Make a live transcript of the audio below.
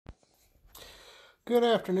Good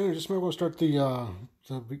afternoon. Just maybe we'll start the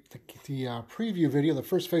preview video, the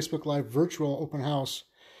first Facebook Live virtual open house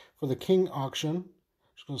for the King auction.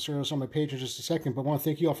 Just going to share this on my page in just a second, but I want to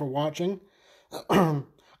thank you all for watching.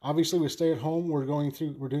 Obviously, we stay at home. We're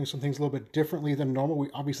doing some things a little bit differently than normal.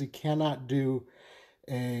 We obviously cannot do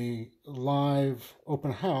a live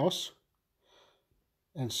open house,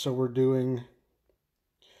 and so we're doing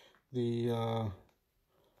the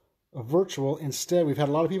a virtual. Instead, we've had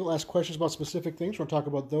a lot of people ask questions about specific things. We're going to talk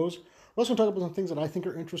about those. We're also going to talk about some things that I think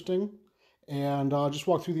are interesting, and just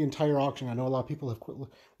walk through the entire auction. I know a lot of people have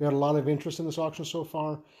we had a lot of interest in this auction so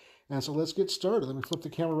far, and so let's get started. Let me flip the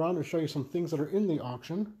camera around and show you some things that are in the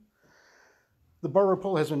auction. The barrow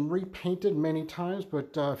pole has been repainted many times,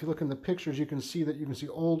 but if you look in the pictures, you can see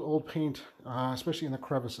old paint, especially in the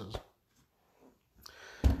crevices.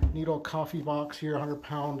 Neat old coffee box here,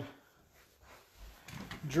 100-pound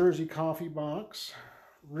Jersey coffee box.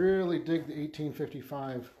 Really dig the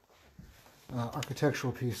 1855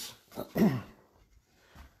 architectural piece. It's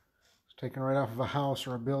taken right off of a house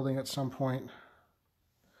or a building at some point,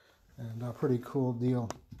 and a pretty cool deal.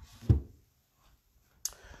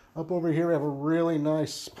 Up over here we have a really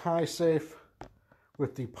nice pie safe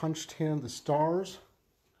with the punch tin, the stars,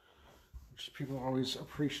 which people are always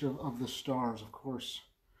appreciative of the stars, of course.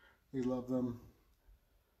 They love them.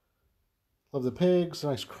 Love the pigs,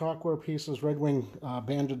 nice crockware pieces, Red Wing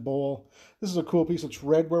banded bowl. This is a cool piece. It's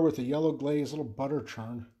redware with a yellow glaze, little butter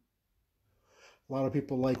churn. A lot of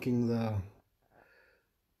people liking the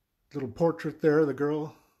little portrait there, the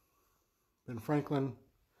girl, Ben Franklin.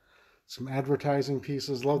 Some advertising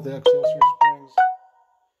pieces. Love the accessory springs.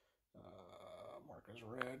 Mark is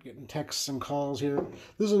red, getting texts and calls here.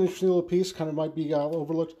 This is an interesting little piece, kind of might be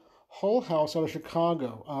overlooked. Hull House out of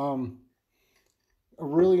Chicago. A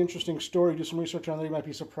really interesting story. Do some research on that. You might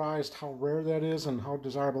be surprised how rare that is and how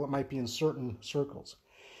desirable it might be in certain circles.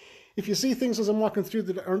 If you see things as I'm walking through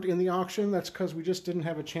that aren't in the auction, that's because we just didn't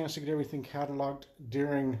have a chance to get everything cataloged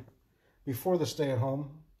before the stay-at-home.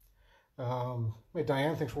 Hey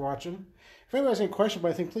Diane, thanks for watching. If anybody has any questions, but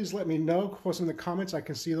I think please let me know. Post in the comments. I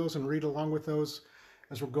can see those and read along with those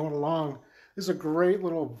as we're going along. This is a great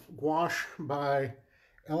little gouache by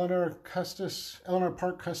Eleanor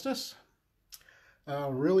Park Custis.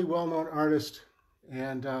 Really well-known artist,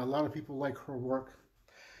 and a lot of people like her work.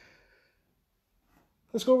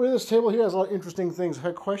 Let's go over to this table here. It has a lot of interesting things. I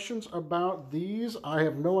had questions about these. I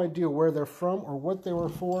have no idea where they're from or what they were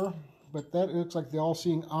for, but that looks like the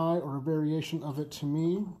all-seeing eye or a variation of it to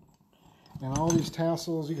me. And all these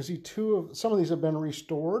tassels, you can see some of these have been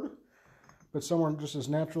restored, but some are just as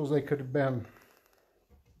natural as they could have been.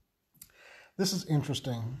 This is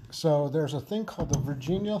interesting. So there's a thing called the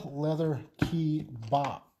Virginia leather key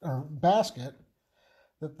basket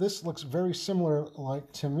that this looks very similar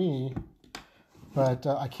like to me, but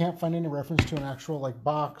I can't find any reference to an actual like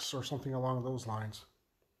box or something along those lines.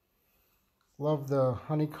 Love the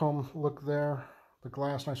honeycomb look there, the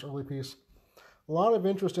glass, nice early piece. A lot of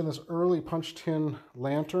interest in this early punch tin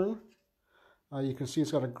lantern. You can see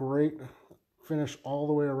it's got a great finish all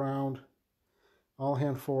the way around. All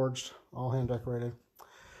hand forged, all hand decorated.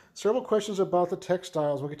 Several questions about the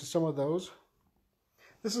textiles. We'll get to some of those.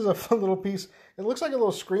 This is a fun little piece. It looks like a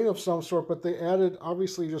little screen of some sort, but they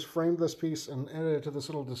obviously just framed this piece and added it to this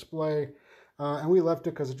little display. And we left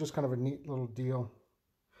it because it's just kind of a neat little deal.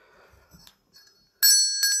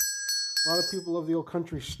 A lot of people love the old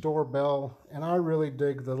country store bell, and I really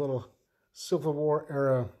dig the little Civil War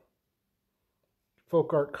era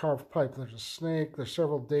folk art carved pipe. There's a snake. There's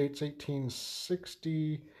several dates: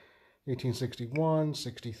 1860, 1861,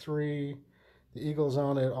 63. The eagle's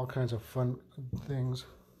on it. All kinds of fun things.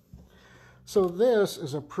 So this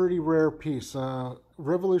is a pretty rare piece.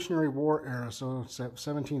 Revolutionary War era. So it's at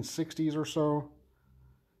 1760s or so.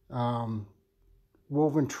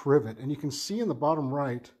 Woven trivet. And you can see in the bottom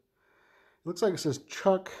right, it looks like it says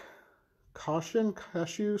Chuck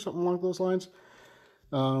Cashew, something along those lines.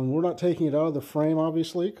 We're not taking it out of the frame,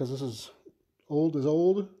 obviously, because this is old as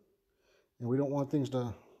old, and we don't want things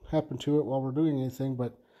to happen to it while we're doing anything,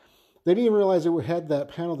 but they didn't even realize it had that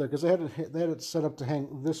panel there, because they had it set up to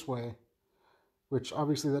hang this way, which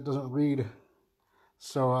obviously that doesn't read,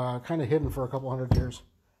 so kind of hidden for a couple hundred years.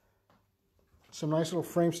 Some nice little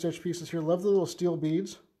frame stitch pieces here. Love the little steel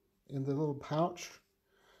beads in the little pouch.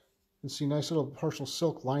 You can see nice little partial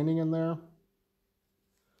silk lining in there.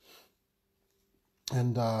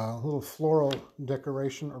 And a little floral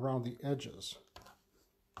decoration around the edges.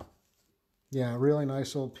 Yeah, really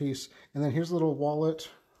nice old piece. And then here's a little wallet,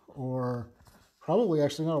 or probably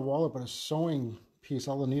actually not a wallet, but a sewing piece.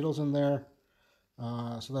 All the needles in there.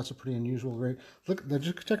 So that's a pretty unusual grade. Look,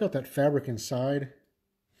 just check out that fabric inside.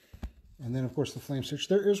 And then, of course, the flame stitch.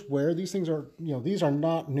 There is wear. These things are, these are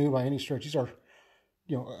not new by any stretch. These are,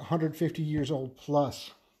 150 years old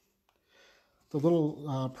plus. The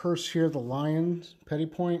little purse here, the lion's petty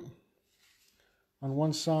point on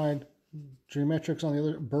one side, geometrics on the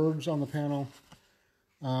other, birds on the panel,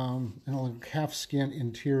 and a calfskin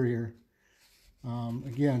interior.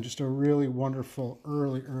 Again, just a really wonderful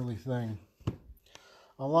early thing.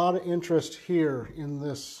 A lot of interest here in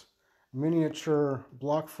this miniature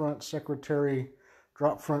block front secretary,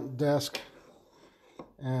 drop front desk,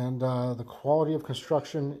 and the quality of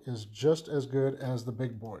construction is just as good as the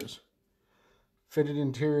big boys. Fitted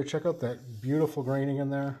interior, check out that beautiful graining in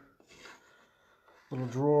there. Little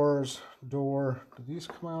drawers, door. Do these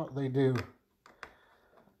come out? They do.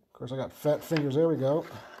 Of course, I got fat fingers. There we go.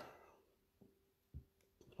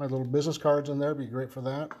 My little business cards in there, be great for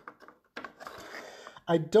that.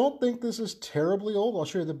 I don't think this is terribly old. I'll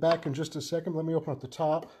show you the back in just a second. Let me open up the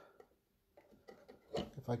top,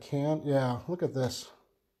 if I can. Yeah, look at this.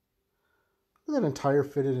 Look at that entire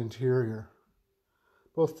fitted interior.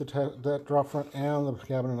 Both that drop front and the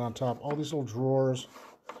cabinet on top. All these little drawers.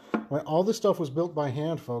 All this stuff was built by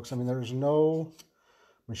hand, folks. I mean, there's no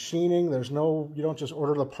machining. There's no, you don't just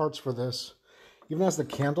order the parts for this. Even as the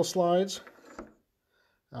candle slides.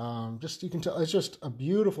 You can tell, it's just a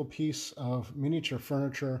beautiful piece of miniature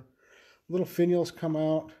furniture. Little finials come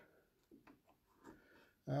out.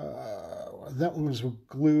 That one was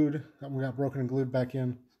glued. That one got broken and glued back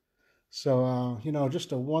in. So,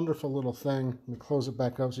 just a wonderful little thing. Let me close it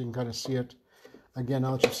back up so you can kind of see it. Again,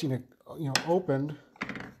 now that you've seen it, opened.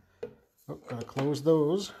 Oh, gotta close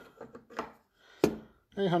those.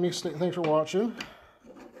 Hey, honey, thanks for watching.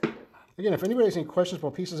 Again, if anybody has any questions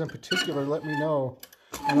about pieces in particular, let me know.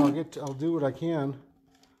 And I'll do what I can.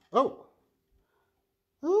 Oh,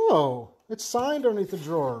 it's signed underneath the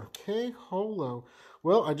drawer. Okay, holo.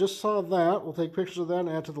 Well, I just saw that. We'll take pictures of that and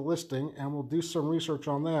add to the listing, and we'll do some research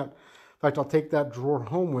on that. In fact, I'll take that drawer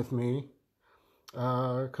home with me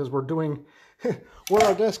because we're doing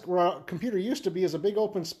where our computer used to be is a big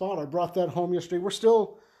open spot. I brought that home yesterday. We're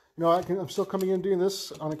still, I'm still coming in doing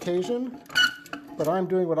this on occasion, but I'm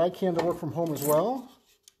doing what I can to work from home as well.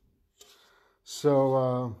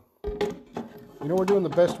 So, we're doing the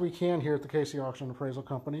best we can here at the KC Auction Appraisal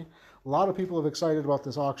Company. A lot of people are excited about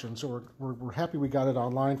this auction, so we're happy we got it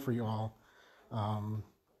online for you all.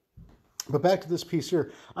 But back to this piece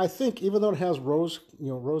here. I think even though it has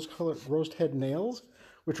rose-colored, rose-head nails,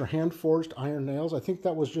 which are hand-forged iron nails, I think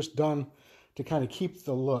that was just done to kind of keep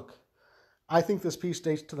the look. I think this piece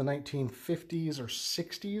dates to the 1950s or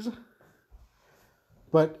 60s.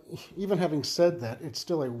 But even having said that, it's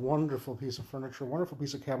still a wonderful piece of furniture, wonderful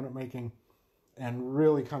piece of cabinet making, and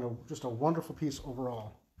really kind of just a wonderful piece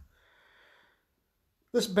overall.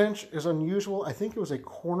 This bench is unusual. I think it was a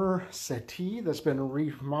corner settee that's been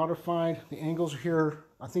remodified. The angles here,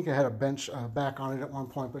 I think it had a bench back on it at one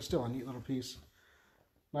point, but still a neat little piece.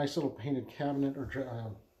 Nice little painted cabinet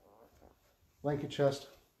or blanket chest.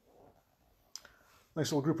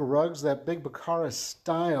 Nice little group of rugs. That big Baccara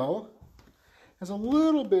style has a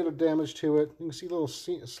little bit of damage to it. You can see a little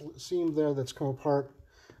seam there that's come apart.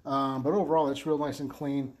 But overall, it's real nice and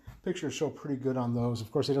clean. Pictures show pretty good on those.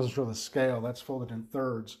 Of course, it doesn't show the scale. That's folded in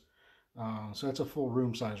thirds. So that's a full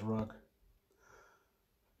room size rug.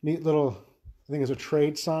 Neat little, I think it's a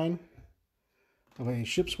trade sign of a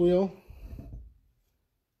ship's wheel.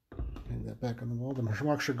 Hang that back on the wall. The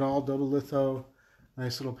Marc Chagall double litho.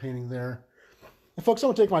 Nice little painting there. And folks, I'm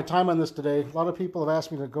going to take my time on this today. A lot of people have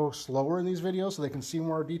asked me to go slower in these videos so they can see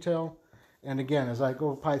more detail. And again, as I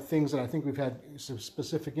go by things that I think we've had some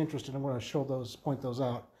specific interest in, I'm going to show those, point those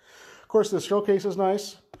out. Of course, the showcase is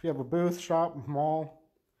nice. If you have a booth, shop, mall,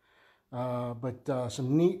 but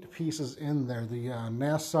some neat pieces in there. The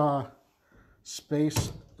NASA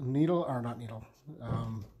Space Needle, or not needle.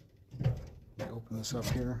 Let me open this up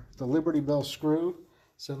here. The Liberty Bell screw.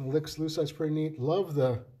 7 licks loose. That's pretty neat. Love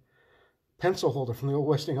the pencil holder from the old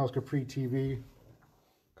Westinghouse Capri TV.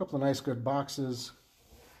 A couple of nice, good boxes.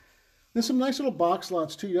 There's some nice little box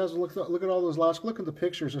lots too. You guys look at all those lots. Look at the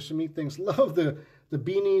pictures. There's some neat things. Love the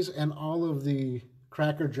beanies and all of the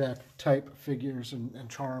Cracker Jack type figures and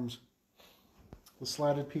charms. The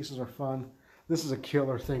slatted pieces are fun. This is a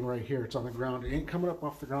killer thing right here. It's on the ground. It ain't coming up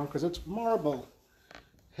off the ground because it's marble.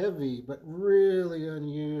 Heavy, but really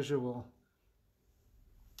unusual.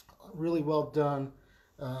 Really well done.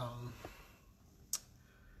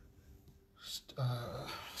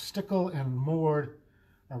 Stickle and Moord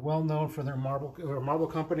are well known for their marble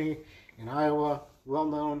company in Iowa, well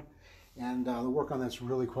known, and the work on that's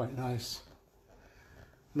really quite nice.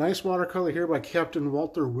 Nice watercolor here by Captain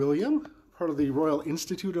Walter William, part of the Royal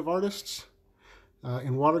Institute of Artists.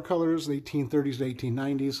 In watercolors, the 1830s to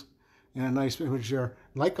 1890s. And a nice image there.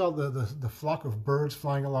 Like all the flock of birds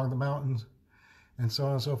flying along the mountains and so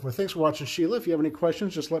on and so forth. Thanks for watching, Sheila. If you have any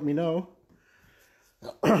questions, just let me know.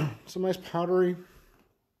 Some nice pottery.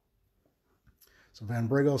 Some Van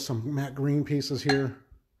Briggle, some matte green pieces here.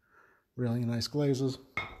 Really nice glazes.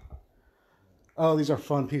 Oh, these are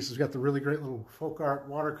fun pieces. We've got the really great little folk art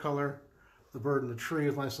watercolor. The bird in the tree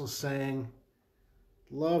with nice little saying.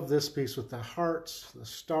 Love this piece with the hearts, the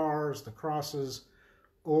stars, the crosses.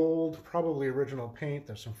 Old, probably original paint.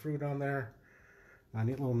 There's some fruit on there. A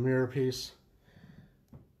neat little mirror piece.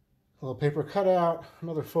 A little paper cutout.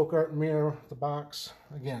 Another folk art mirror, the box.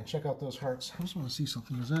 Again, check out those hearts. I just want to see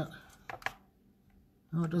something. Is that...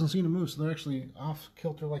 Oh, it doesn't seem to move, so they're actually off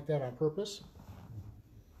kilter like that on purpose.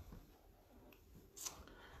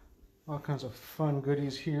 All kinds of fun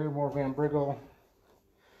goodies here. More Van Briggle.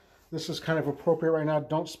 This is kind of appropriate right now.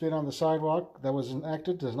 Don't spit on the sidewalk. That was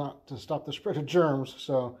enacted to stop the spread of germs.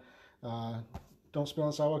 So don't spit on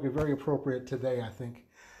the sidewalk. It's very appropriate today, I think.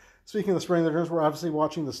 Speaking of the spreading of the germs, we're obviously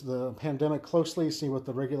watching the pandemic closely, see what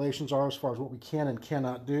the regulations are as far as what we can and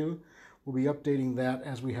cannot do. We'll be updating that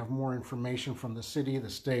as we have more information from the city, the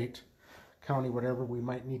state, county, whatever we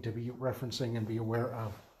might need to be referencing and be aware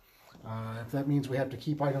of. If that means we have to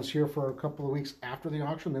keep items here for a couple of weeks after the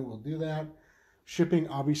auction, then we'll do that. Shipping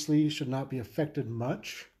obviously should not be affected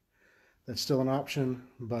much. That's still an option,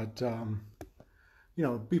 but you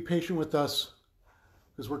know, be patient with us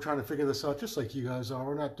because we're trying to figure this out just like you guys are.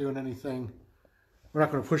 We're not doing anything. We're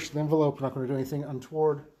not going to push the envelope. We're not going to do anything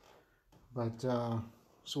untoward, but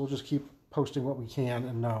so we'll just keep posting what we can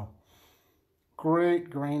and know. Great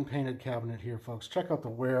grain painted cabinet here, folks. Check out the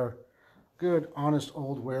wear. Good, honest,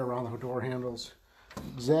 old wear around the door handles.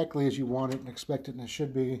 Exactly as you want it and expect it, and it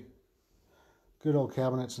should be. Good old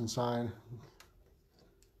cabinets inside.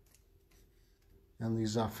 And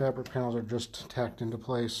these fabric panels are just tacked into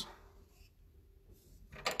place.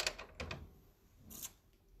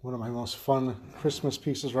 One of my most fun Christmas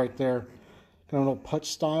pieces right there. Kind of a little Putz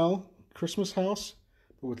style Christmas house,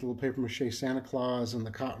 but with a little paper mache Santa Claus and the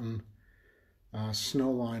cotton snow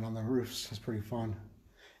line on the roofs. It's pretty fun.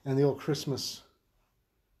 And the old Christmas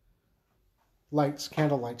lights,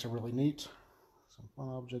 candle lights are really neat. Some fun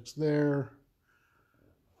objects there.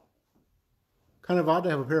 Kind of odd to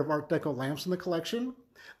have a pair of Art Deco lamps in the collection.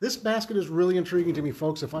 This basket is really intriguing to me,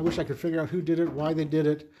 folks. If I wish I could figure out who did it, why they did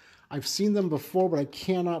it. I've seen them before, but I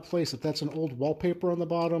cannot place it. That's an old wallpaper on the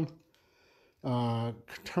bottom.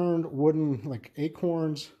 Turned wooden, like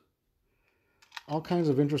acorns. All kinds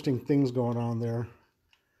of interesting things going on there.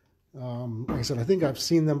 Like I said, I think I've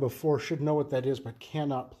seen them before. Should know what that is, but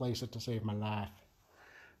cannot place it to save my life.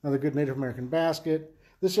 Another good Native American basket.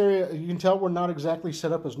 This area, you can tell we're not exactly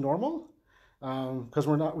set up as normal. Because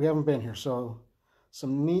we haven't been here. So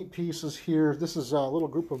some neat pieces here. This is a little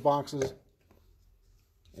group of boxes,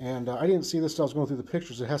 and I didn't see this till I was going through the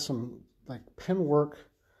pictures. It has some like pen work,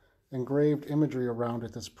 engraved imagery around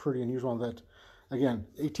it that's pretty unusual. That, again,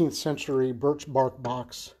 18th century birch bark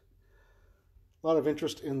box. A lot of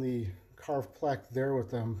interest in the carved plaque there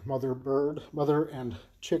with the mother and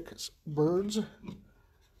chick birds.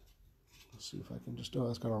 Let's see if I can just, oh,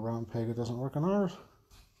 that's got a round peg. It doesn't work on ours.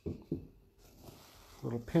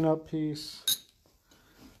 Little pin-up piece,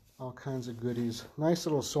 all kinds of goodies. Nice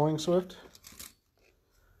little sewing swift.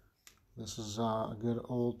 This is a good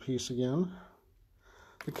old piece again.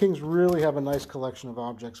 The Kings really have a nice collection of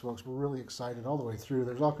objects, folks. We're really excited all the way through.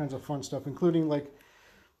 There's all kinds of fun stuff, including like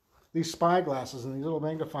these spy glasses and these little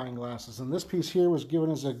magnifying glasses. And this piece here was given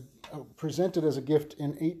as presented as a gift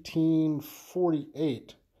in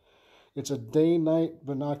 1848. It's a day-night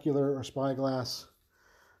binocular or spyglass.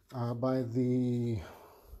 By the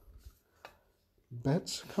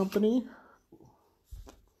Betts Company.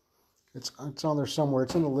 It's on there somewhere.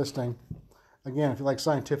 It's in the listing. Again, if you like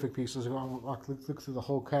scientific pieces, I'll click through the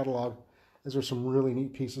whole catalog. These are some really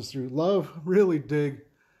neat pieces through. Really dig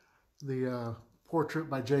the portrait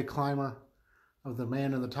by Jay Clymer of the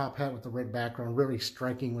man in the top hat with the red background. Really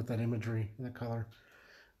striking with that imagery and the color.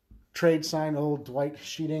 Trade sign, old Dwight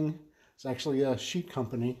Sheeting. It's actually a sheet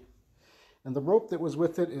company. And the rope that was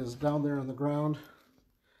with it is down there on the ground.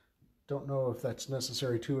 Don't know if that's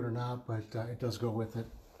necessary to it or not, but it does go with it.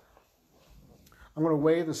 I'm going to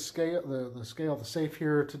weigh the scale, the scale of the safe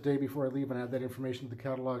here today before I leave and add that information to the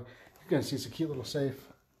catalog. You can see it's a cute little safe.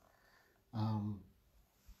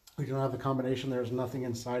 We don't have the combination. There's nothing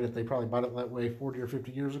inside it. They probably bought it that way 40 or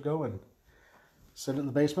 50 years ago and set it in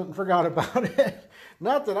the basement and forgot about it.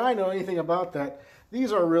 Not that I know anything about that.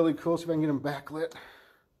 These are really cool. See if I can get them backlit.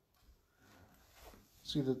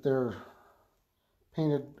 See that they're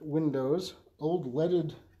painted windows, old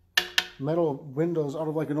leaded metal windows out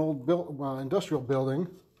of like an old industrial building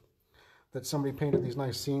that somebody painted these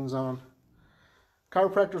nice scenes on.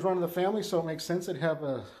 Chiropractors run in the family, so it makes sense they'd have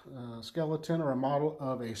a skeleton or a model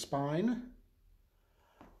of a spine.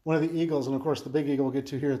 One of the eagles, and of course the big eagle we'll get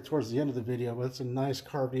to here towards the end of the video, but it's a nice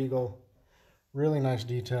carved eagle. Really nice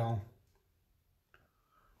detail.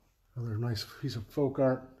 Another nice piece of folk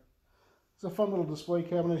art. It's a fun little display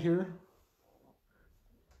cabinet here.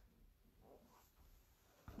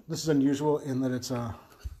 This is unusual in that it's a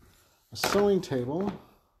sewing table,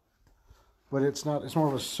 but it's not. It's more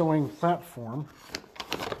of a sewing platform.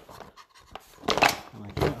 And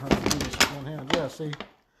I can't hardly do this with one hand. Yeah, see?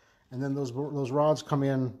 And then those rods come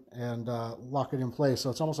in and lock it in place. So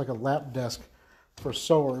it's almost like a lap desk for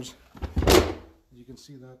sewers. You can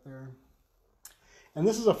see that there. And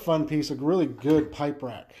this is a fun piece, a really good pipe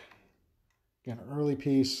rack. Again, an early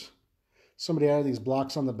piece. Somebody added these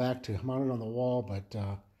blocks on the back to mount it on the wall, but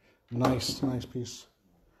nice piece.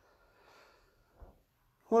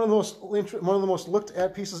 One of the most looked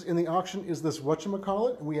at pieces in the auction is this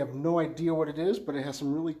whatchamacallit, and we have no idea what it is, but it has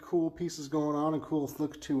some really cool pieces going on and cool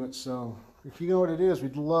look to it. So if you know what it is,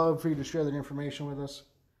 we'd love for you to share that information with us.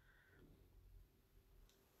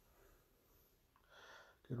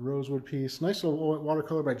 Good rosewood piece. Nice little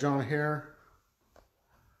watercolor by John Hare.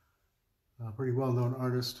 Pretty well-known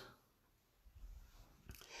artist.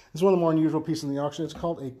 This is one of the more unusual pieces in the auction. It's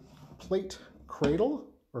called a plate cradle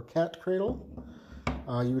or cat cradle.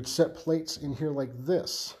 You would set plates in here like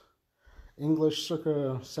this. English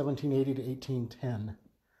circa 1780 to 1810.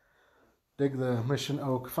 Dig the mission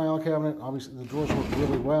oak file cabinet. Obviously the drawers work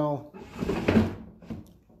really well.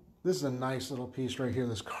 This is a nice little piece right here.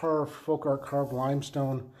 This folk art carved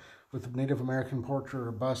limestone with a Native American portrait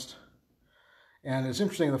or bust. And it's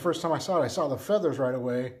interesting, the first time I saw it, I saw the feathers right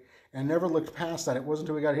away and never looked past that. It wasn't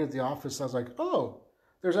until we got here at the office I was like, oh,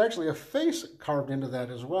 there's actually a face carved into that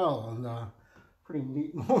as well. And pretty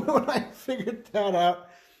neat moment when I figured that out.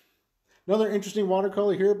 Another interesting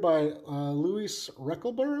watercolor here by Louis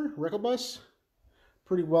Reckelbus.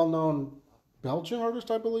 Pretty well-known Belgian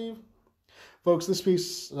artist, I believe. Folks, this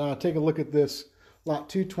piece, take a look at this. Lot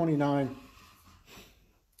 229.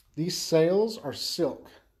 These sails are silk.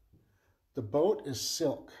 The boat is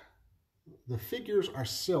silk. The figures are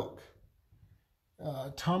silk.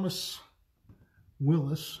 Thomas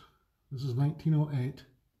Willis, this is 1908,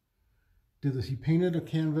 did this. He painted a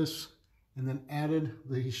canvas and then added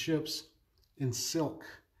these ships in silk.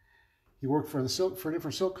 He worked for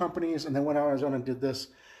different silk companies and then went out on his own and did this.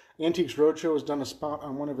 Antiques Roadshow has done a spot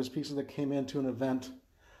on one of his pieces that came into an event.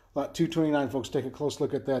 Lot 229, folks, take a close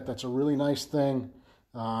look at that. That's a really nice thing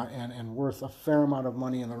and worth a fair amount of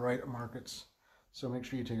money in the right markets. So make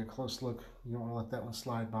sure you take a close look. You don't want to let that one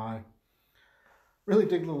slide by. Really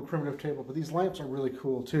dig the little primitive table, but these lamps are really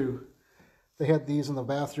cool too. They had these in the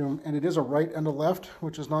bathroom, and it is a right and a left,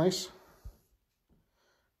 which is nice.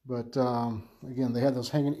 But again, they had those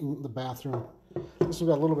hanging in the bathroom. This one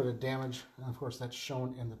got a little bit of damage, and of course that's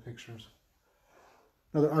shown in the pictures.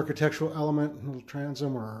 Another architectural element, a little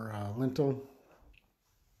transom or lintel.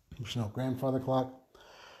 There's no grandfather clock.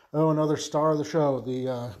 Oh, another star of the show,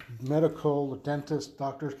 the medical dentist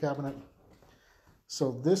doctor's cabinet.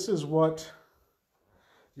 So this is what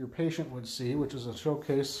your patient would see, which is a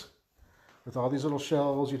showcase with all these little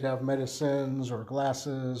shelves. You'd have medicines or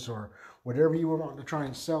glasses or whatever you were wanting to try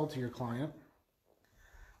and sell to your client.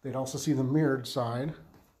 They'd also see the mirrored side.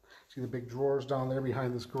 See the big drawers down there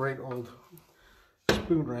behind this great old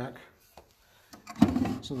spoon rack.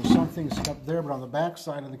 So there's some things up there, but on the back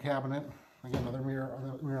side of the cabinet, again, another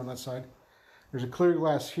mirror on that side. There's a clear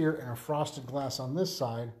glass here and a frosted glass on this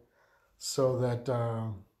side, so that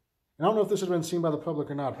and I don't know if this has been seen by the public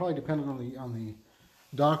or not. Probably depending on the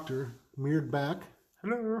doctor. Mirrored back.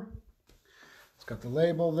 Hello. It's got the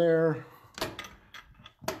label there.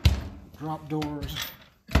 Drop doors.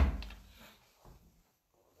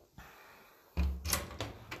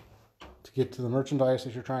 To get to the merchandise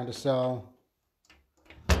that you're trying to sell.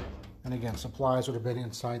 And again, supplies would have been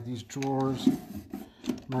inside these drawers.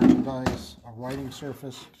 Merchandise, a writing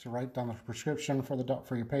surface to write down the prescription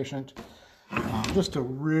for your patient. Just a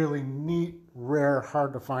really neat, rare,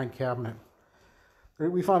 hard to find cabinet.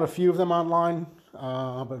 We found a few of them online,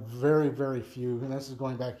 but very, very few. And this is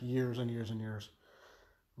going back years and years and years.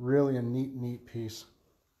 Really a neat piece.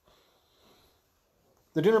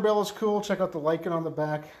 The dinner bell is cool. Check out the lichen on the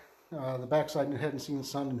back. The backside hadn't seen the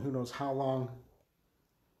sun in who knows how long.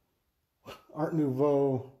 Art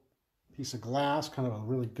Nouveau piece of glass, kind of a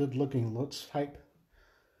really good looking Lutz type.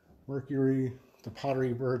 Mercury. The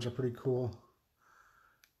pottery birds are pretty cool.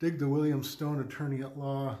 Dig the William Stone Attorney at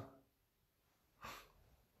Law.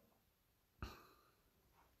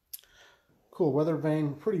 Cool weather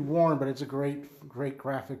vane, pretty worn, but it's a great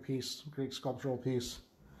graphic piece, great sculptural piece.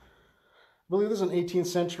 I believe this is an 18th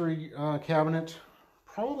century cabinet.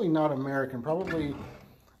 Probably not American, probably,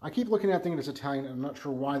 I keep looking at it thinking it's Italian. I'm not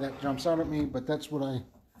sure why that jumps out at me, but that's what I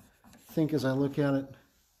think as I look at it.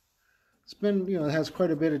 It's been, you know, it has quite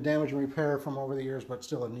a bit of damage and repair from over the years, but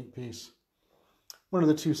still a neat piece. One of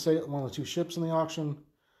the two ships in the auction.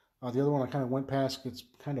 The other one I kind of went past. It's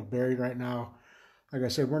kind of buried right now. Like I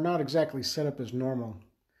said, we're not exactly set up as normal.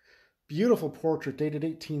 Beautiful portrait, dated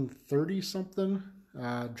 1830 something.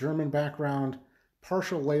 German background.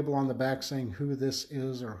 Partial label on the back saying who this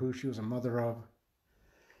is or who she was a mother of.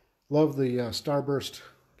 Love the starburst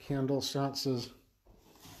candle sconces.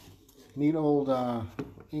 Neat old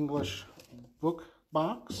English book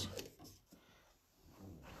box.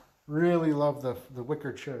 Really love the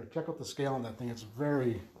wicker chair. Check out the scale on that thing. It's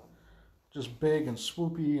very just big and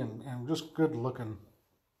swoopy and just good looking.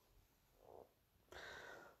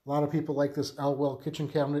 A lot of people like this Elwell kitchen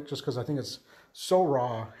cabinet just because I think it's so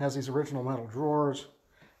raw. Has these original metal drawers.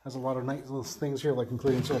 Has a lot of nice little things here, like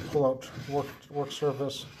including sort of pull-out work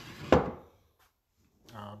surface.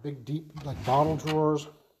 Big, deep, like bottle drawers.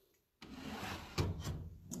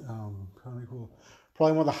 Pretty cool.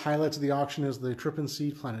 Probably one of the highlights of the auction is the Trip and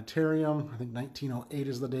Seed Planetarium. I think 1908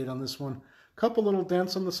 is the date on this one. Couple little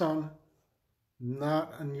dents on the sun.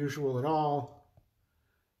 Not unusual at all.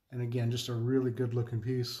 And again, just a really good looking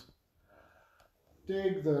piece.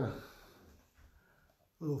 Dig the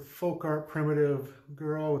little folk art primitive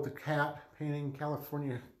girl with the cat painting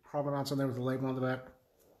California provenance on there with the label on the back.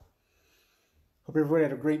 Hope everybody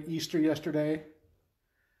had a great Easter yesterday.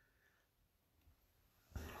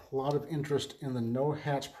 A lot of interest in the no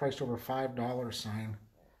hats priced over $5 sign.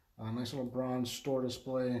 Nice little bronze store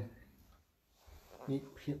display. Neat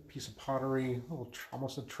piece of pottery.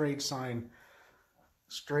 Almost a trade sign.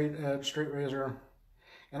 Straight edge, straight razor.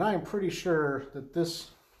 And I am pretty sure that this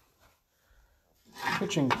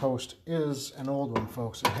pitching post is an old one,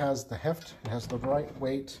 folks. It has the heft. It has the right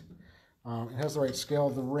weight. It has the right scale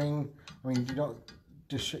of the ring. I mean, you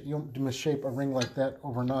don't misshape a ring like that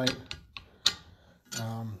overnight.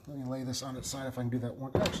 Let me lay this on its side if I can do that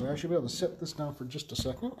one. Actually, I should be able to set this down for just a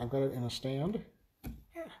second. I've got it in a stand.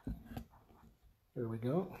 There we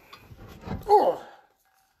go. Oh!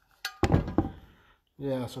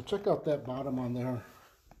 Yeah, so check out that bottom on there.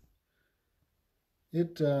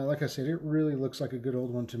 It, like I said, it really looks like a good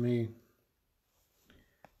old one to me.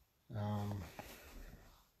 It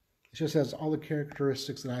just has all the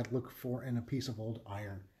characteristics that I'd look for in a piece of old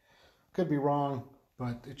iron. Could be wrong,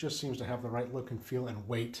 but it just seems to have the right look and feel and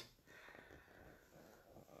weight.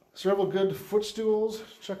 Several good footstools.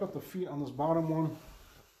 Check out the feet on this bottom one.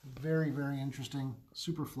 Very, very interesting.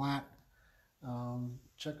 Super flat.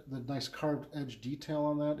 Check the nice carved edge detail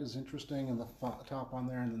on that is interesting, and the top on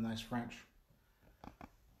there, and the nice French.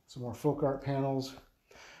 Some more folk art panels.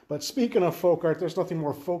 But speaking of folk art, there's nothing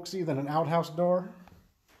more folksy than an outhouse door.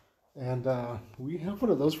 And we have one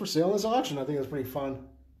of those for sale in this auction. I think it's pretty fun.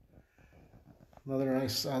 Another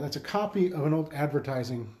nice, that's a copy of an old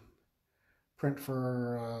advertising print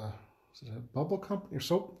for, is it a bubble company, or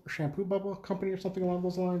soap, or shampoo bubble company, or something along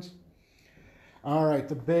those lines? All right,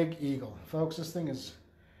 the Big Eagle. Folks, this thing is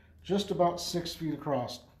just about 6 feet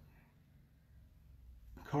across.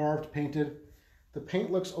 Carved, painted. The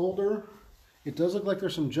paint looks older. It does look like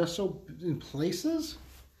there's some gesso in places.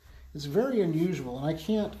 It's very unusual, and I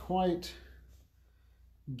can't quite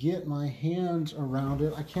get my hands around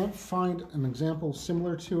it. I can't find an example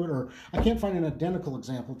similar to it, or I can't find an identical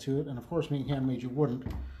example to it, and of course being handmade you wouldn't.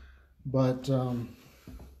 But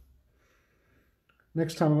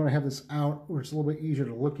next time I'm going to have this out where it's a little bit easier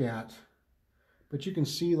to look at. But you can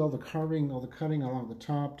see all the carving, all the cutting along the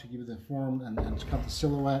top to give you the form, and it's got the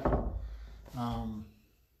silhouette.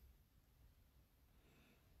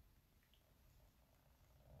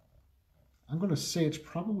 I'm going to say it's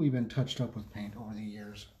probably been touched up with paint over the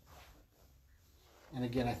years. And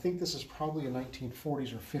again, I think this is probably a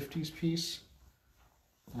 1940s or 50s piece.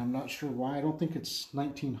 And I'm not sure why. I don't think it's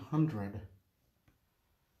 1900.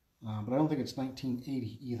 But I don't think it's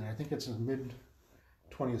 1980 either. I think it's a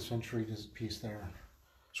mid-20th century piece there.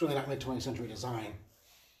 It's really not mid-20th century design.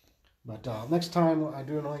 But next time I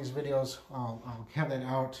do one of these videos, I'll have that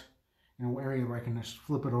out in an area where I can just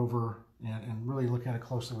flip it over and really look at it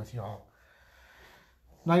closely with y'all.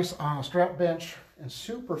 Nice strap bench and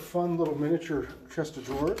super fun little miniature chest of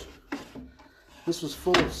drawers. This was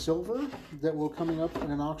full of silver that will coming up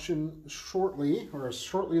in an auction shortly, or as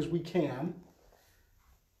shortly as we can.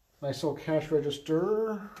 Nice little cash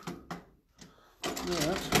register.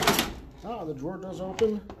 That. Ah, the drawer does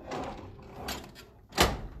open.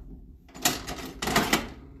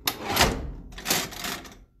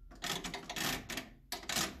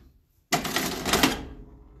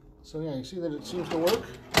 So yeah, you see that it seems to work.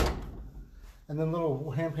 And then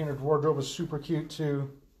little hand-painted wardrobe is super cute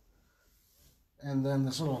too. And then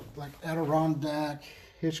this little like Adirondack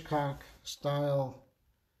Hitchcock style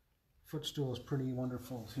footstool is pretty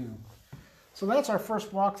wonderful too. So that's our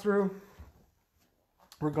first walkthrough.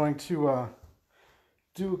 We're going to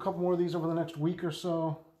do a couple more of these over the next week or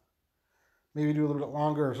so. Maybe do a little bit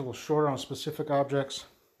longer, or a little shorter on specific objects.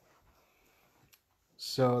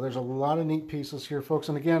 So there's a lot of neat pieces here, folks.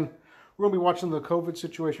 And again, we're going to be watching the COVID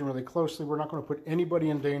situation really closely. We're not going to put anybody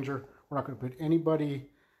in danger. We're not going to put anybody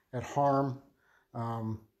at harm.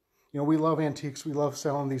 You know, we love antiques. We love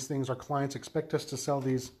selling these things. Our clients expect us to sell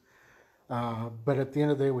these. But at the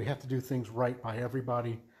end of the day, we have to do things right by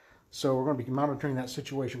everybody. So we're going to be monitoring that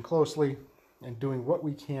situation closely and doing what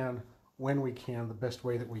we can, when we can, the best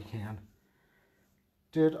way that we can.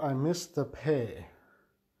 Did I miss the pay?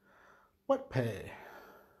 What pay?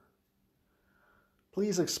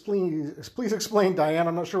 Please explain, Diane.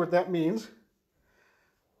 I'm not sure what that means.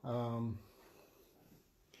 Nice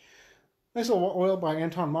little oil by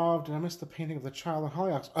Anton Mauve. Did I miss the painting of the child on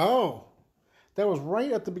Hollyoaks? Oh, that was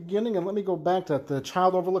right at the beginning. And let me go back to that. The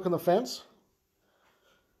child overlooking the fence.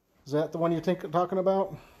 Is that the one you're talking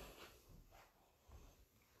about?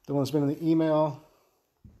 The one that's been in the email.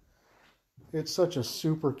 It's such a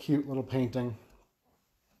super cute little painting.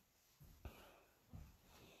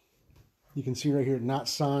 You can see right here, not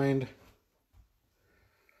signed.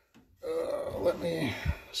 Let me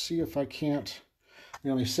see if I can't.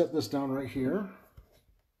 Let me set this down right here.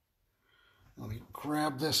 Let me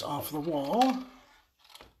grab this off the wall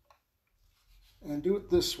and do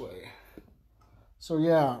it this way. So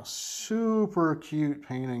yeah, super cute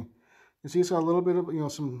painting. You see it's got a little bit of, you know,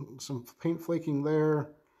 some paint flaking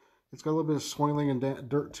there. It's got a little bit of soiling and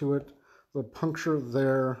dirt to it. The puncture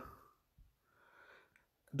there.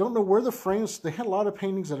 Don't know where the frames, they had a lot of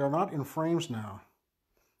paintings that are not in frames now.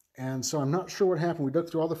 And so I'm not sure what happened. We dug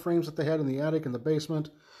through all the frames that they had in the attic and the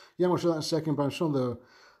basement. Yeah, I'm going to show that in a second, but I'm showing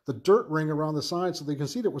the dirt ring around the side so they can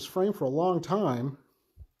see that it was framed for a long time.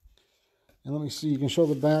 And let me see, you can show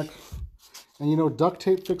the back. And you know, duct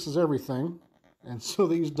tape fixes everything. And so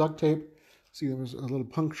they used duct tape. See, there was a little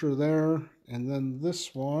puncture there. And then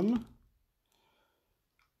this one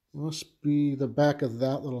must be the back of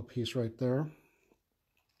that little piece right there.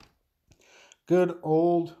 Good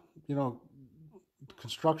old, you know,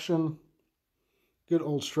 construction. Good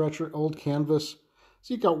old stretcher, old canvas.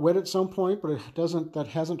 See, it got wet at some point, but that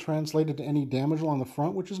hasn't translated to any damage along the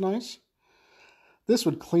front, which is nice. This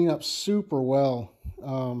would clean up super well.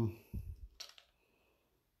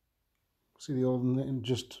 See the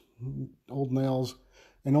old nails.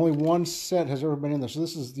 And only one set has ever been in there. So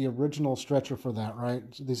this is the original stretcher for that, right?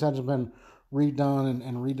 So these hadn't been redone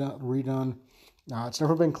and redone. It's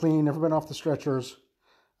never been cleaned, never been off the stretchers.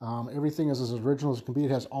 Everything is as original as it can be.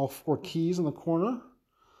 It has all 4 keys in the corner.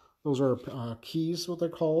 Those are keys, what they're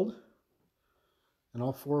called. And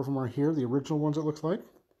all 4 of them are here, the original ones it looks like.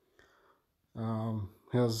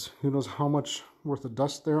 Has who knows how much worth of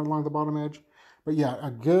dust there along the bottom edge. But yeah,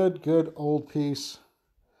 a good old piece.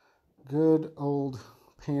 Good old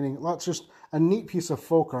painting. That's just a neat piece of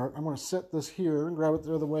folk art. I'm going to set this here and grab it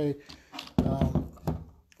the other way.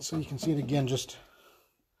 So you can see it again, just,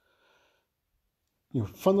 you know,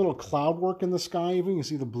 fun little cloud work in the sky even. You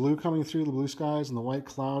see the blue coming through, the blue skies, and the white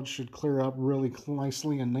clouds should clear up really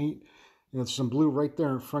nicely and neat. You know, there's some blue right there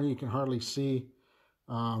in front of you can hardly see.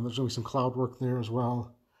 There's going to be some cloud work there as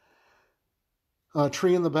well.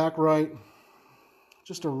 Tree in the back right.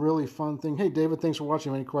 Just a really fun thing. Hey, David, thanks for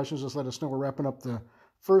watching. Any questions, just let us know. We're wrapping up the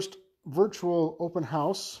first virtual open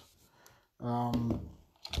house.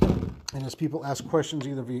 And as people ask questions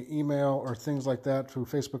either via email or things like that through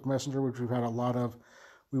Facebook Messenger, which we've had a lot of,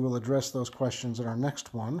 we will address those questions in our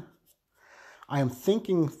next one. I am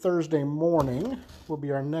thinking Thursday morning will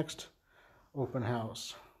be our next open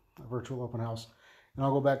house, a virtual open house. And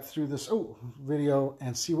I'll go back through this video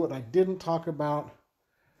and see what I didn't talk about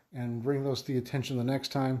and bring those to the attention the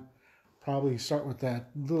next time. Probably start with that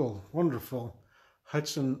little wonderful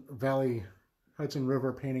Hudson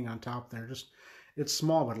River painting on top there. Just, it's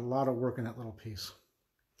small, but a lot of work in that little piece.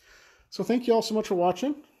 So thank you all so much for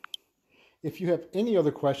watching. If you have any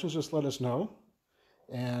other questions, just let us know.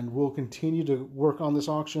 And we'll continue to work on this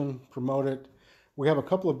auction, promote it. We have a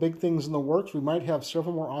couple of big things in the works. We might have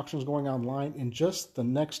several more auctions going online in just the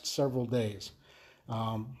next several days.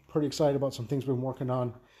 Pretty excited about some things we've been working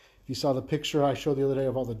on. If you saw the picture I showed the other day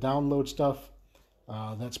of all the download stuff,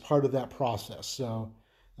 that's part of that process. So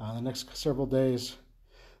the next several days.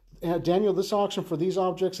 Daniel, this auction for these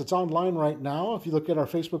objects, it's online right now. If you look at our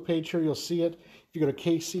Facebook page here, you'll see it. If you go to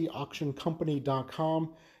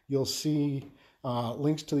kcauctioncompany.com, you'll see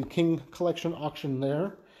links to the King Collection auction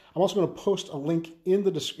there. I'm also going to post a link in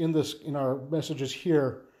our messages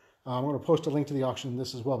here. I'm going to post a link to the auction in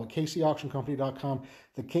this as well. But kcauctioncompany.com,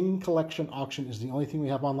 the King Collection auction is the only thing we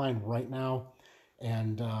have online right now,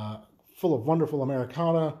 and full of wonderful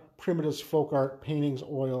Americana, primitives, folk art, paintings,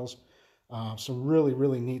 oils. Some really,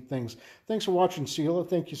 really neat things. Thanks for watching, Sheila.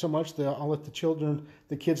 Thank you so much. I'll let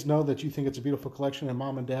the kids know that you think it's a beautiful collection, and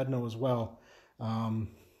Mom and Dad know as well.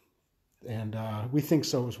 We think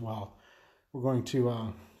so as well. We're going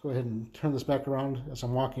to go ahead and turn this back around as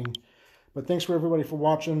I'm walking. But thanks for everybody for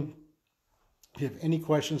watching. If you have any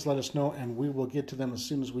questions, let us know, and we will get to them as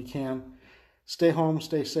soon as we can. Stay home,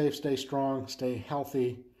 stay safe, stay strong, stay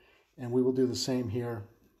healthy, and we will do the same here.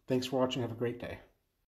 Thanks for watching. Have a great day.